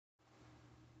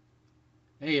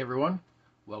Hey everyone,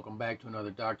 welcome back to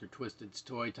another Dr. Twisted's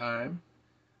Toy Time.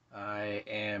 I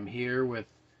am here with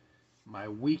my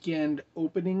weekend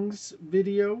openings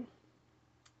video.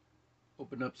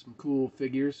 Opened up some cool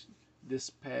figures this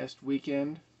past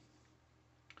weekend.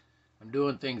 I'm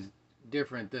doing things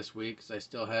different this week because I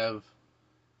still have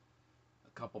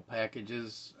a couple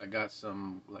packages. I got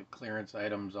some like clearance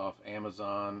items off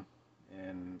Amazon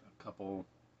and a couple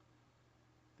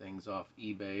things off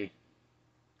eBay.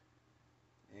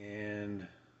 And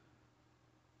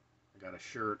I got a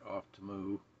shirt off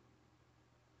Temu,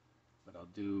 but I'll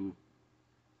do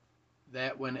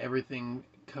that when everything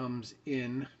comes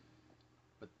in.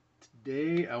 But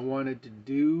today I wanted to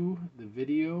do the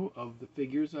video of the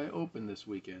figures I opened this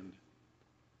weekend.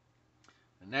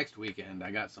 The next weekend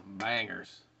I got some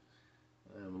bangers.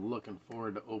 I'm looking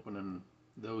forward to opening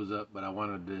those up, but I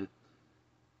wanted to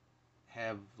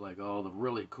have like all the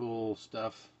really cool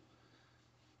stuff,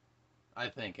 I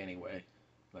think anyway,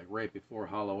 like right before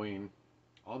Halloween.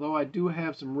 Although I do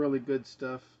have some really good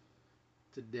stuff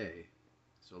today.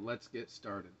 So let's get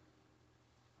started.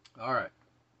 Alright.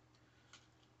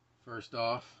 First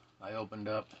off, I opened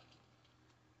up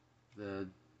the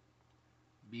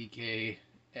BK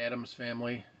Addams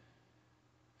Family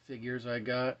figures I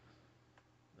got.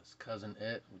 This Cousin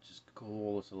It, which is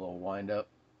cool. It's a little wind up.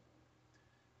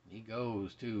 He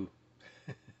goes too.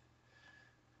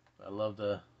 I love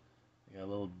he got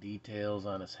little details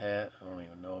on his hat. I don't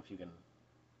even know if you can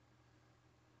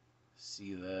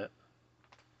see that,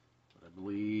 but I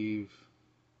believe,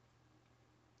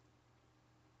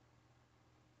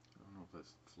 I don't know if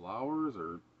that's flowers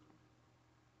or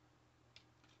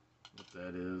what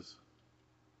that is.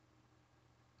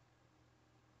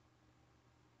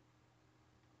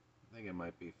 I think it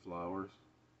might be flowers.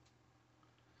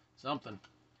 Something.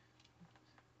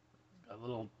 A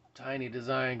little tiny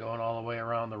design going all the way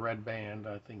around the red band.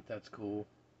 I think that's cool.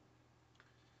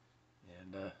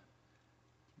 And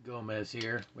Gomez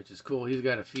here, which is cool. He's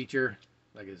got a feature,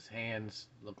 like his hands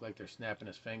look like they're snapping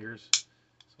his fingers.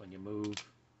 So when you move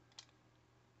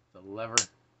the lever,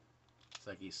 it's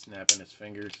like he's snapping his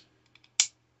fingers.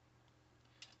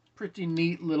 Pretty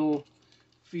neat little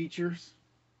features.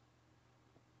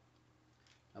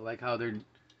 I like how they're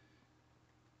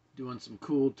doing some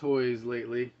cool toys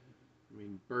lately. I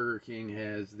mean, Burger King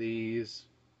has these,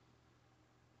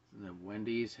 and then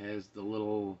Wendy's has the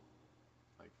little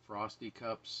like frosty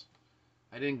cups.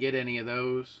 I didn't get any of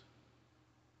those.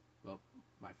 Well,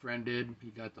 my friend did. He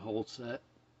got the whole set.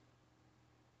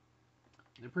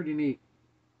 They're pretty neat.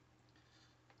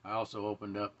 I also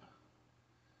opened up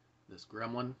this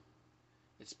Gremlin.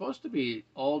 It's supposed to be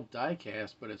all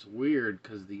die-cast, but it's weird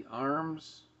because the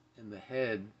arms and the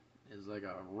head is like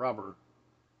a rubber,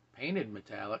 painted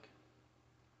metallic,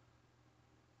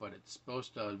 but it's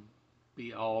supposed to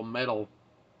be all metal,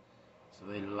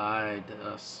 so they lied to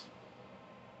us.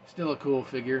 Still a cool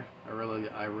figure. I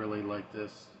really like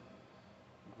this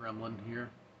Gremlin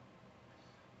here.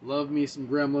 Love me some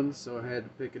Gremlins, so I had to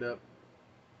pick it up.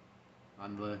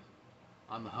 On the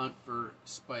hunt for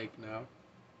Spike now.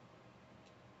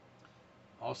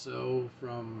 Also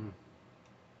from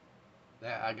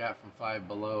that I got from Five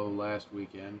Below last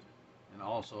weekend, and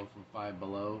also from Five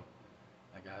Below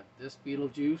I got this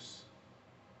Beetlejuice,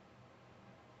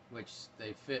 which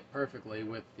they fit perfectly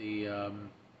with the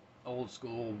old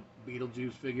school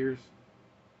Beetlejuice figures.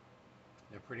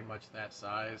 They're pretty much that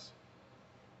size.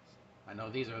 I know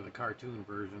these are the cartoon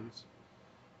versions.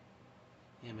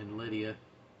 Him and Lydia.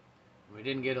 We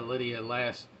didn't get a Lydia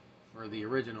last for the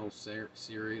original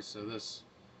series, so this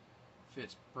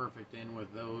fits perfect in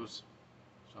with those.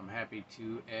 So I'm happy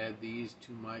to add these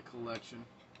to my collection.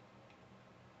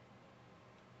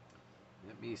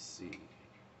 Let me see.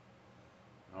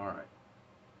 Alright.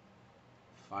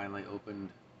 Finally opened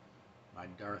my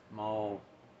Darth Maul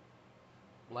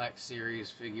Black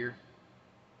Series figure.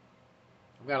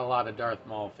 I've got a lot of Darth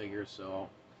Maul figures, so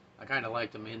I kind of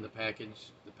liked them in the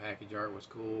package. The package art was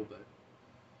cool, but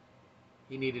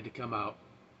he needed to come out.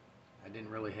 I didn't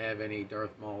really have any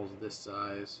Darth Mauls this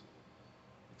size,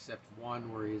 except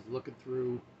one where he's looking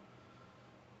through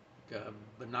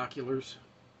binoculars.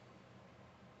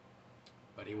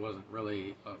 But he wasn't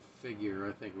really a figure.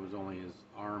 I think it was only his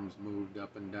arms moved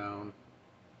up and down.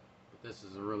 But this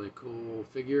is a really cool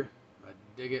figure. I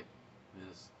dig it.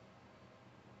 His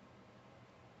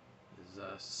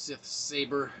Sith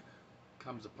saber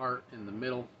comes apart in the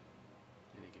middle,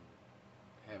 and he can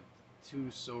have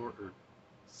two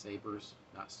sabers,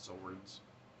 not swords.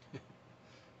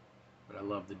 But I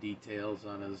love the details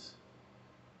on his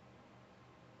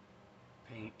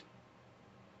paint.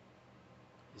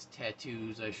 His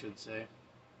tattoos, I should say.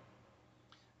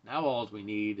 Now all we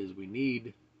need is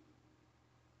a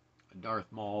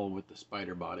Darth Maul with the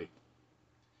spider body.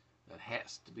 That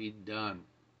has to be done.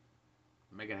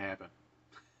 Make it happen.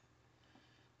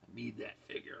 I need that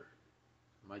figure.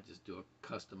 I might just do a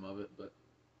custom of it, but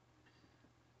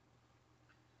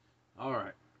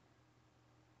alright.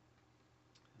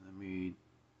 Let me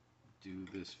do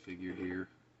this figure here.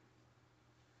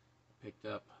 I picked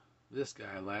up this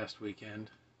guy last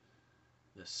weekend.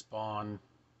 This Spawn,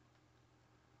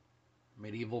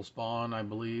 Medieval Spawn, I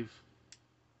believe.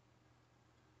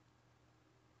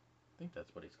 I think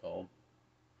that's what he's called.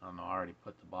 I don't know, I already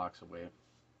put the box away.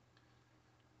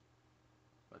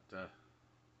 But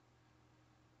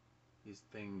these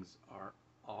things are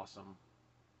awesome.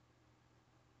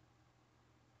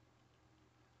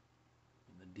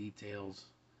 And the details.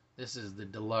 This is the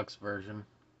deluxe version.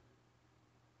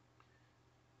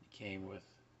 It came with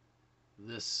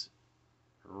this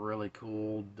really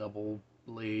cool double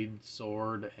blade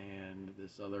sword and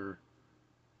this other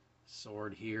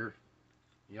sword here.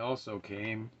 He also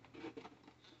came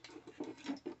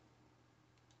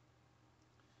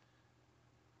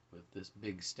with this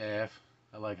big staff.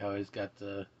 I like how he's got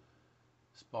the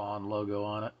Spawn logo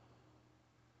on it.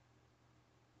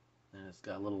 And it's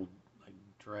got little like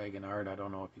dragon art. I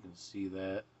don't know if you can see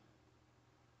that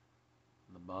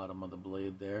on the bottom of the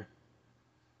blade there.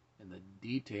 And the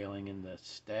detailing in the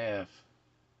staff,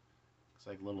 it's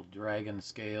like little dragon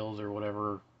scales or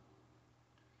whatever.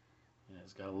 And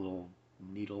it's got a little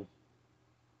needle.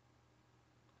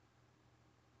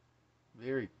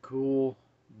 Very cool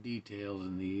details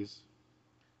in these.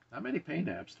 Not many paint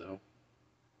apps though.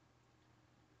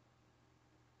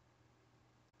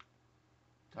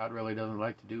 Todd really doesn't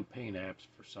like to do paint apps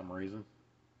for some reason.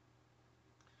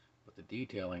 But the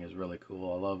detailing is really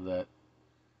cool. I love that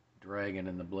dragon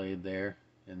in the blade there.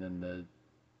 And then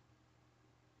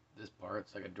this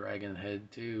part's like a dragon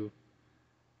head too.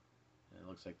 And it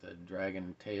looks like the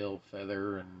dragon tail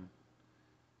feather and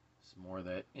some more of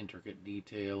that intricate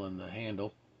detail in the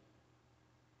handle.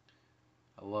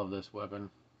 I love this weapon.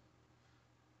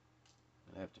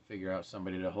 I have to figure out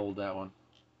somebody to hold that one.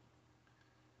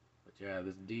 But yeah,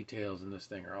 the details in this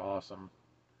thing are awesome.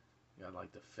 You got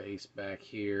like the face back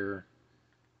here.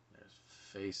 There's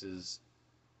faces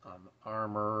on the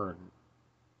armor and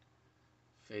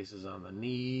faces on the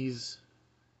knees.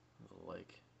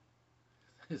 Like,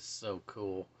 it's so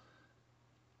cool.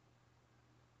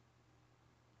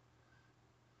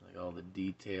 Like all the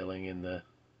detailing in the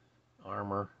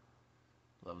armor.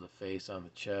 Love the face on the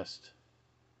chest.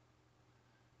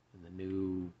 And the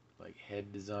new like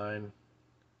head design,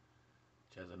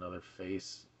 which has another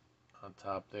face on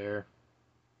top there.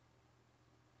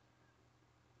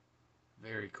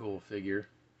 Very cool figure.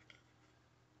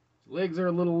 His legs are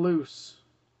a little loose,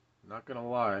 not gonna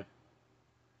lie,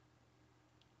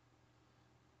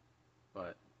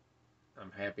 but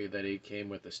I'm happy that he came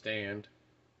with a stand.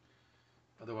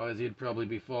 Otherwise he'd probably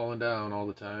be falling down all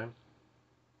the time.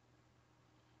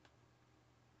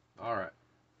 Alright,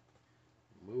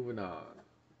 moving on.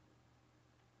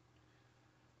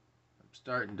 I'm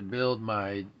starting to build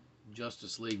my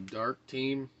Justice League Dark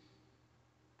team,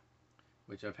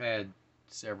 which I've had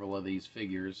several of these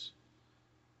figures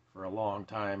for a long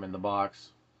time in the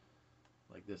box.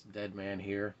 Like this dead man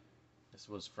here. This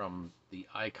was from the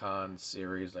Icon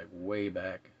series, like way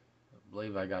back. I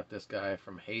believe I got this guy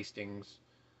from Hastings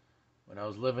when I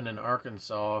was living in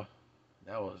Arkansas.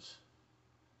 That was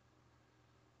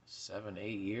 7,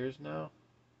 8 years now.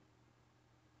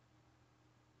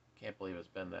 Can't believe it's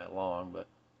been that long, but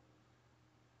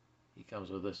he comes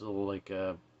with this little like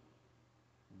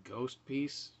ghost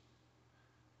piece,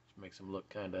 which makes him look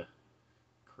kind of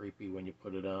creepy when you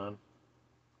put it on.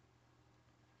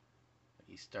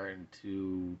 He's starting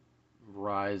to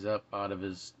rise up out of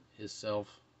his self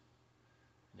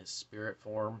in his spirit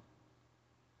form.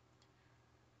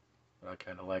 But I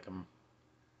kind of like him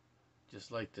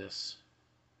just like this.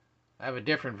 I have a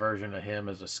different version of him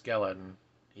as a skeleton.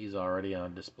 He's already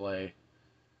on display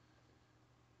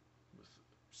with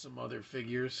some other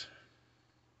figures.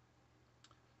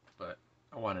 But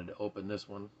I wanted to open this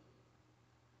one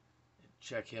and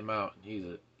check him out. He's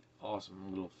an awesome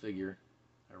little figure.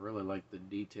 I really like the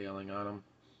detailing on him.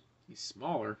 He's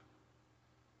smaller,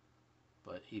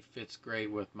 but he fits great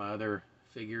with my other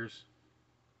figures.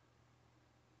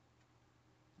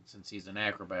 And since he's an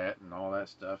acrobat and all that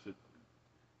stuff, it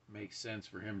makes sense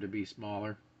for him to be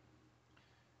smaller.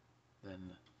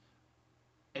 Then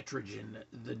Etrigan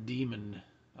the Demon.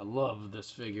 I love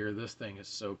this figure. This thing is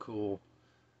so cool.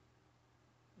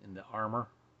 In the armor.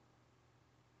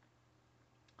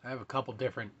 I have a couple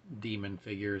different demon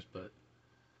figures, but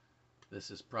This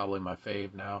is probably my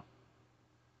fave now.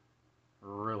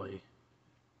 Really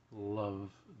love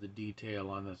the detail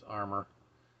on this armor.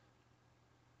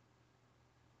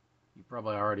 You've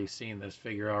probably already seen this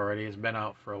figure already. It's been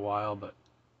out for a while, but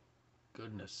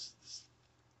goodness, this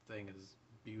thing is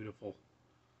beautiful.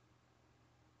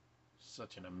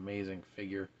 Such an amazing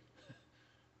figure.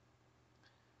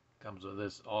 Comes with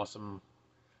this awesome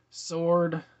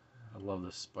sword. I love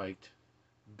the spiked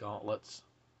gauntlets.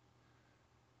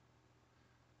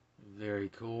 Very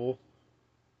cool.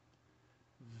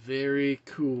 Very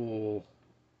cool.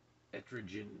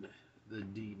 Etrigan the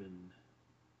Demon.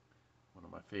 One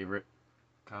of my favorite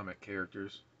comic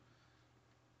characters.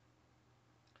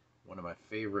 One of my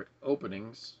favorite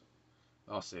openings.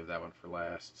 I'll save that one for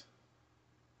last.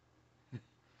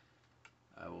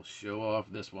 I will show off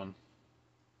this one.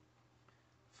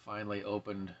 Finally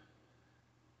opened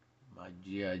my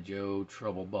G.I. Joe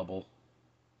Trouble Bubble.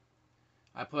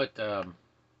 I put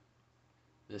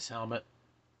this helmet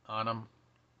on him,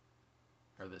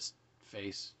 or this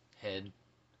face, head.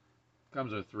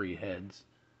 Comes with 3 heads,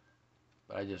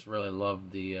 but I just really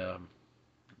love the, I don't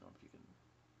know if you can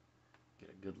get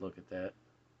a good look at that.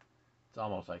 It's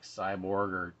almost like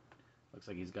Cyborg, or looks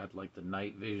like he's got like the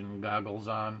night vision goggles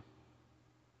on.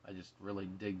 I just really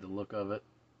dig the look of it.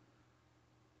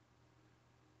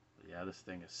 But yeah, this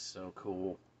thing is so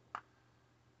cool. I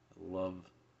love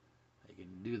how you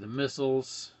can do the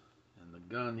missiles and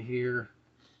the gun here.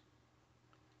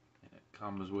 And it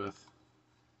comes with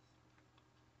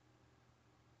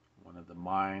one of the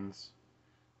mines,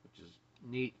 which is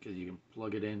neat because you can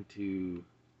plug it into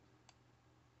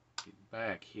the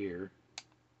back here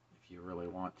if you really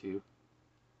want to.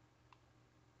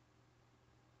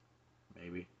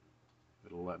 Maybe if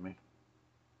it'll let me.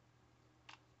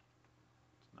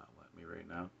 It's not letting me right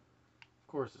now. Of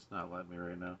course it's not letting me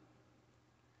right now.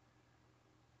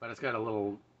 But it's got a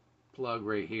little plug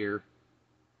right here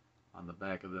on the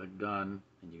back of the gun,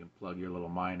 and you can plug your little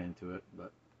mine into it.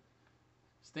 But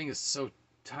this thing is so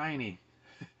tiny.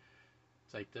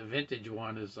 It's like the vintage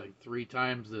one is like 3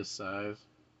 times this size.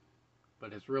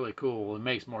 But it's really cool. It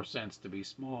makes more sense to be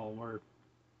small, where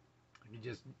you can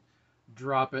just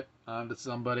drop it onto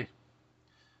somebody.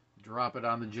 Drop it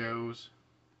on the Joes.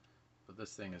 But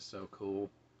this thing is so cool.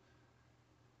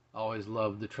 Always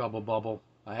loved the Trouble Bubble.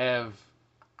 I have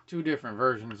 2 different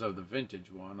versions of the vintage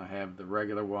one. I have the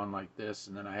regular one like this,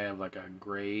 and then I have like a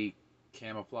gray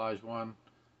camouflage one.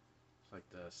 It's like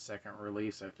the 2nd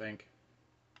release, I think.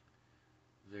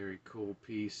 Very cool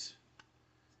piece.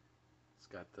 It's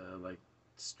got the like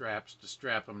straps to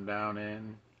strap him down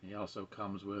in. He also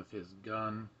comes with his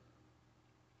gun.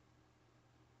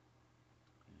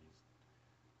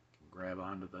 You can grab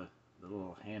onto the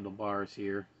little handlebars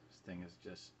here. This thing is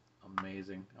just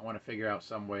amazing. I want to figure out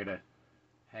some way to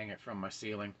hang it from my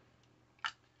ceiling.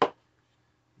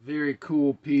 Very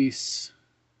cool piece.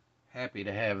 Happy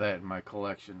to have that in my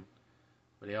collection.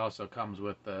 But he also comes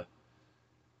with the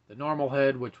normal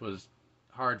head, which was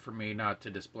hard for me not to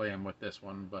display him with this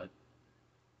one, but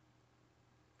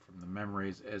from the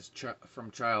memories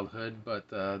from childhood, but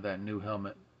that new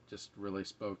helmet just really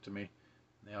spoke to me.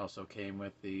 They also came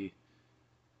with the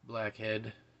black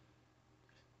head,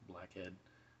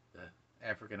 the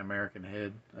African American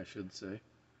head, I should say.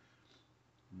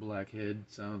 Black head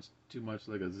sounds too much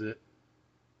like a zit.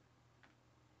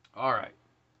 Alright.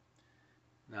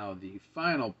 Now the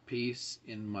final piece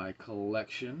in my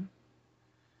collection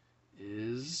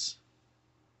is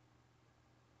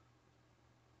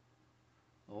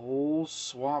old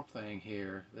Swamp Thing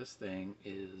here. This thing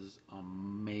is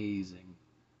amazing.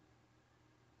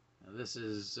 Now this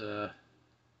is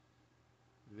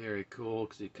very cool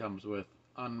because he comes with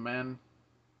Unmen.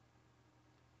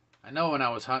 I know when I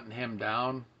was hunting him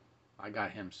down, I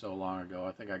got him so long ago.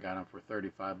 I think I got him for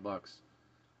 35 bucks.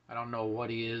 I don't know what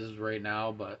he is right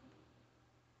now, but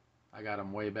I got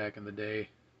him way back in the day.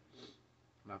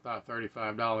 And I thought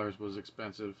 $35 was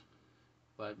expensive.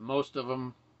 But most of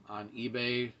them on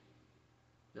eBay,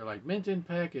 they're like mint in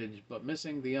package, but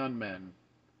missing the Unmen.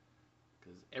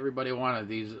 Because everybody wanted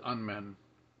these Unmen.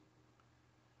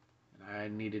 And I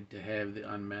needed to have the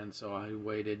Unmen, so I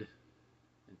waited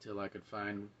until I could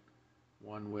find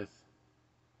one with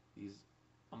these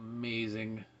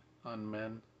amazing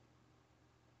Unmen.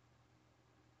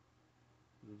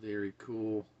 Very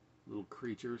cool little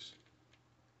creatures.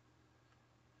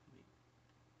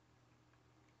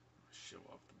 Show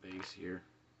off the base here.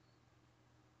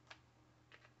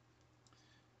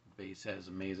 The base has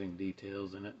amazing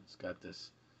details in it. It's got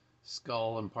this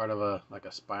skull and part of a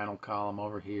spinal column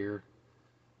over here,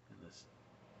 and this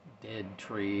dead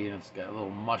tree, and it's got little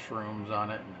mushrooms on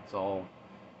it, and it's all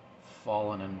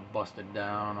fallen and busted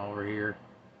down over here.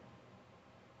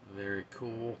 Very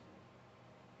cool.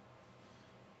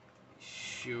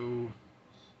 Shoe.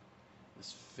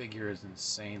 This figure is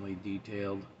insanely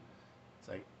detailed. It's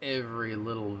like every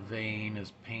little vein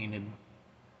is painted.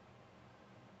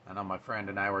 I know my friend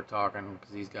and I were talking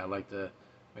because he's got like the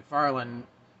McFarlane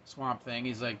Swamp Thing.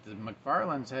 He's like, the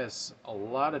McFarlane's has a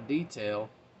lot of detail,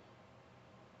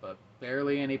 but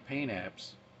barely any paint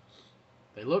apps.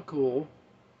 They look cool,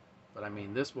 but I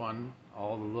mean, this one,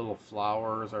 all the little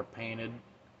flowers are painted.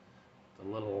 The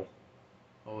little,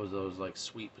 what was those, like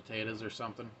sweet potatoes or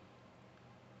something?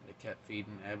 They kept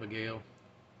feeding Abigail.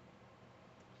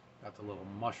 Got the little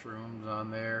mushrooms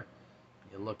on there.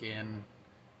 You look in,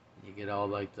 you get all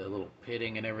like the little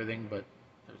pitting and everything, but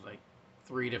there's like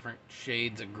 3 different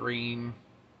shades of green,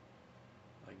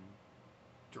 like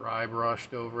dry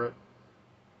brushed over it.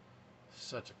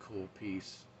 Such a cool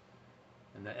piece.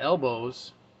 And the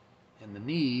elbows and the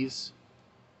knees,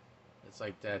 it's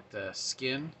like that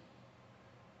skin.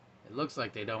 It looks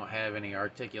like they don't have any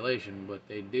articulation, but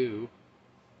they do.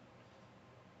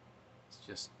 It's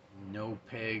just no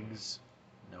pegs,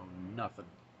 no nothing.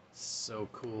 It's so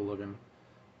cool looking.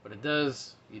 But it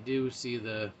does, you do see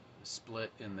the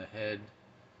split in the head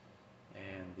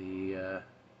and the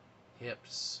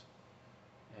hips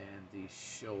and the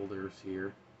shoulders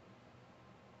here.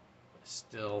 But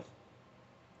still,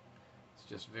 it's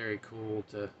just very cool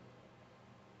to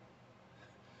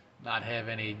not have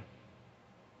any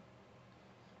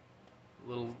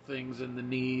little things in the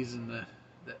knees and the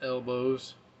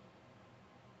elbows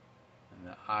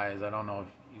and the eyes. I don't know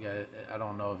if you guys, I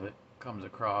don't know if it comes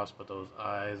across, but those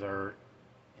eyes are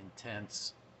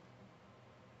intense.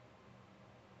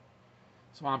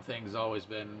 Swamp Thing's always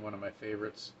been one of my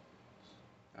favorites.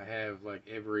 I have like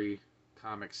every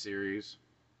comic series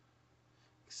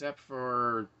except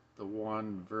for the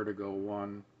one Vertigo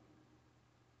one.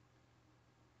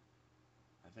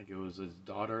 I think it was his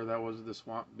daughter that was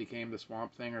became the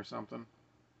Swamp Thing or something.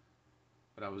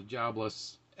 But I was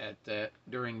jobless at that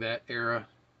during that era,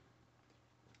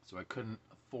 so I couldn't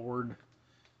afford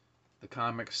the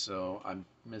comics, so I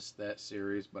missed that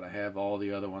series, but I have all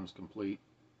the other ones complete.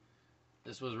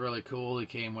 This was really cool. He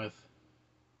came with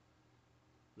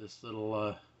this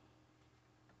little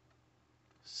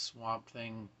Swamp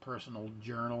Thing personal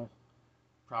journal,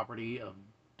 property of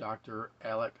Dr.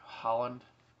 Alec Holland,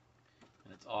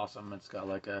 and it's awesome. It's got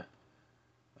like a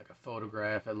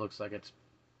photograph. It looks like it's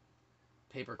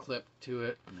paper clipped to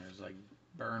it, and there's like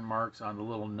burn marks on the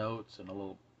little notes and a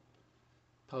little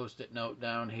post-it note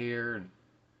down here. And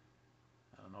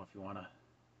I don't know if you want to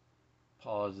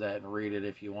pause that and read it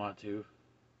if you want to,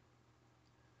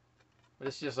 but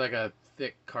it's just like a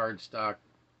thick cardstock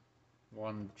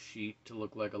one sheet to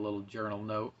look like a little journal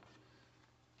note.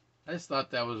 I just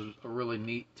thought that was a really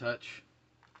neat touch.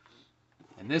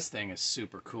 And this thing is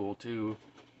super cool too.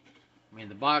 I mean,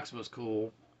 the box was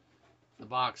cool. The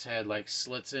box had like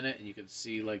slits in it, and you could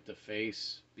see like the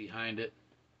face behind it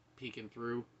peeking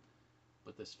through.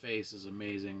 But this face is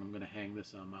amazing. I'm gonna hang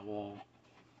this on my wall.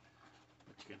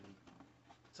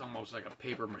 It's almost like a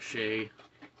paper mache.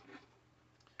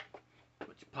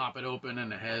 But you pop it open,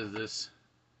 and it has this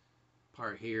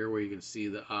part here where you can see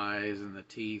the eyes and the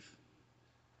teeth,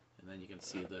 and then you can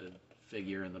see the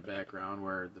figure in the background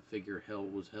where the figure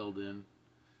was held in.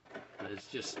 But it's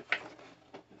just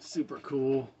super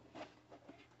cool.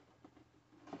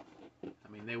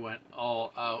 I mean, they went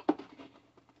all out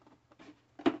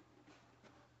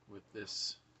with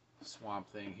this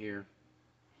Swamp Thing here,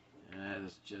 and that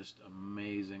is just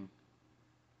amazing.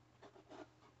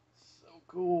 So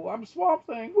cool. I'm Swamp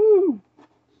Thing. Woo!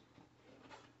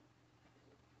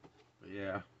 But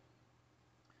yeah,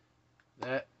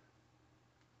 that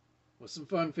was some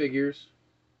fun figures.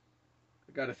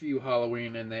 I got a few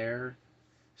Halloween in there.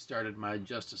 Started my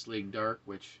Justice League Dark,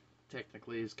 which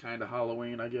technically is kind of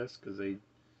Halloween, I guess, because they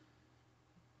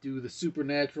do the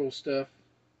supernatural stuff.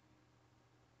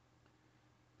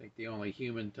 I think the only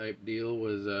human type deal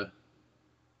was the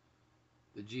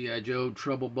G.I. Joe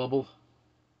Trouble Bubble.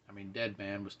 I mean,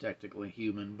 Deadman was technically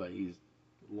human, but he's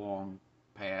long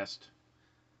past.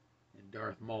 And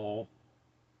Darth Maul,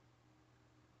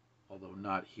 although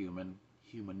not human,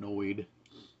 humanoid.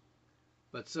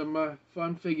 But some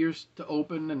fun figures to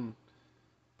open and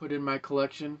put in my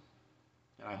collection.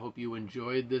 And I hope you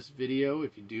enjoyed this video.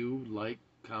 If you do, like,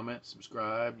 comment,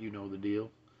 subscribe, you know the deal.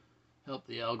 Help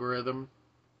the algorithm.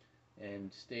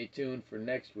 And stay tuned for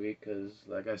next week, because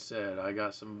like I said, I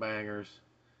got some bangers.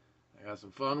 I got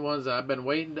some fun ones I've been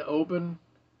waiting to open,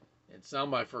 and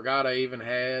some I forgot I even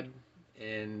had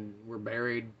and were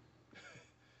buried.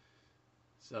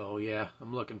 So yeah,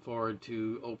 I'm looking forward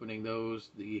to opening those.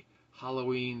 The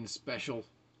Halloween special,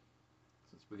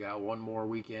 since we got one more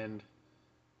weekend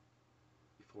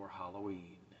before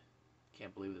Halloween.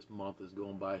 Can't believe this month is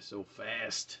going by so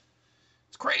fast.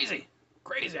 It's crazy.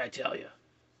 Crazy, I tell you.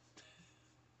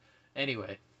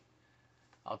 Anyway,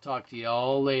 I'll talk to you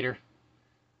all later.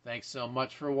 Thanks so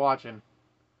much for watching.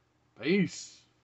 Peace.